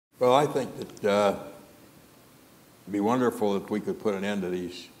Well, I think that it'd be wonderful if we could put an end to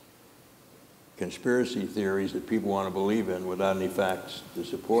these conspiracy theories that people want to believe in without any facts to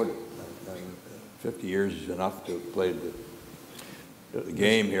support it. And 50 years is enough to play the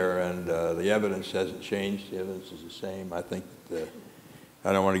game here, and the evidence hasn't changed. The evidence is the same. I think that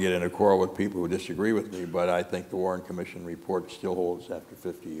I don't want to get in a quarrel with people who disagree with me, but I think the Warren Commission report still holds after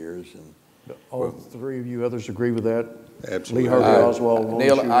 50 years. And all three of you others agree with that? Absolutely. Lee Harvey Oswald.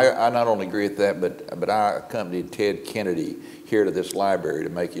 Neal, I not only agree with that, but I accompanied Ted Kennedy here to this library to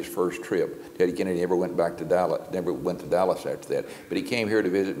make his first trip. Ted Kennedy never went back to Dallas, never went to Dallas after that, but he came here to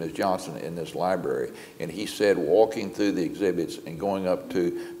visit Ms. Johnson in this library, and he said, walking through the exhibits and going up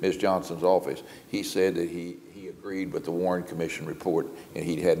to Ms. Johnson's office, he said that he agreed with the Warren Commission report, and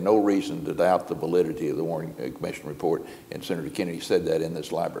he had no reason to doubt the validity of the Warren Commission report, and Senator Kennedy said that in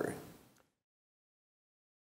this library.